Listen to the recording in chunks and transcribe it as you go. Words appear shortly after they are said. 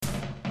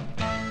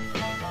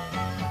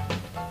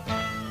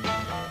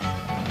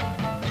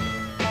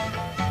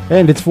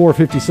And it's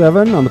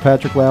 4:57 on the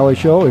Patrick Lally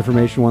Show,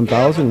 Information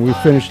 1000. We've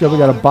finished up. We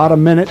got about a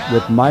minute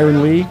with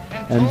Myron Lee,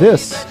 and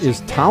this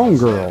is Town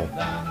Girl.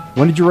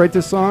 When did you write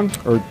this song?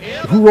 Or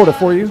who wrote it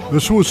for you?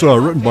 This was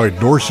written by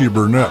Dorsey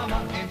Burnett,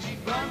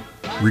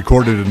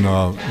 recorded in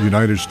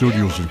United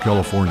Studios in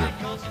California.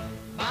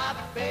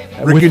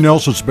 Ricky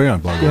Nelson's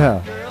band, by the way.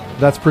 Yeah,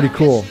 that's pretty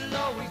cool.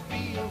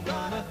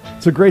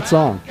 It's a great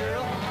song.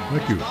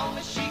 Thank you.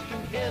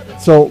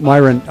 So,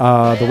 Myron,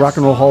 the Rock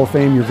and Roll Hall of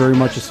Fame, you're very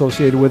much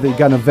associated with it. You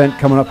got an event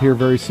coming up here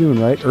very soon,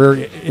 right? Or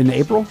in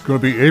April? It's going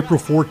to be April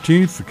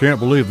 14th. I can't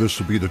believe this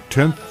will be the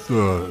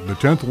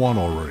 10th one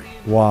already.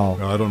 Wow.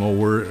 I don't know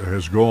where it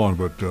has gone,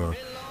 but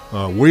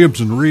Williams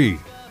and Ree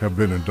have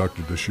been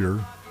inducted this year.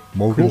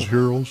 Mogan's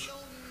Heroes.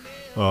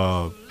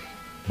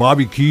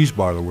 Bobby Keys,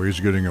 by the way, is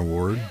getting an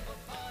award.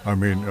 I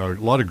mean, a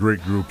lot of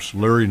great groups.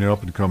 Larry and the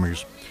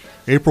Up-and-Comings.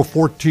 April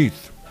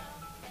 14th.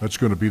 That's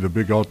going to be the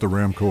big Out the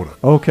Ramcota.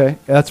 Okay,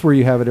 that's where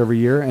you have it every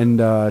year, and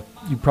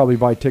you probably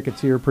buy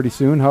tickets here pretty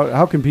soon.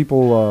 How can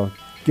people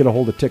get a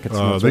hold of tickets?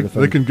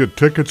 They can get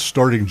tickets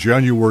starting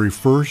January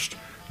 1st,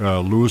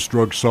 Lewis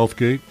Drug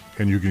Southgate,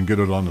 and you can get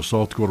it on the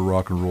South Dakota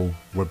Rock and Roll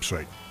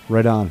website.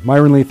 Right on.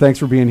 Myron Lee, thanks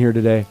for being here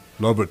today.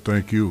 Love it.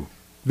 Thank you.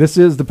 This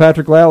is the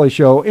Patrick Lally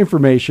Show,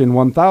 Information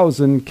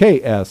 1000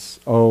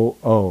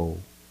 KSOO.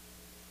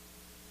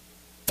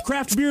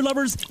 Craft beer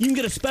lovers, you can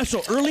get a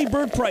special early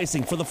bird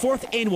pricing for the 4th annual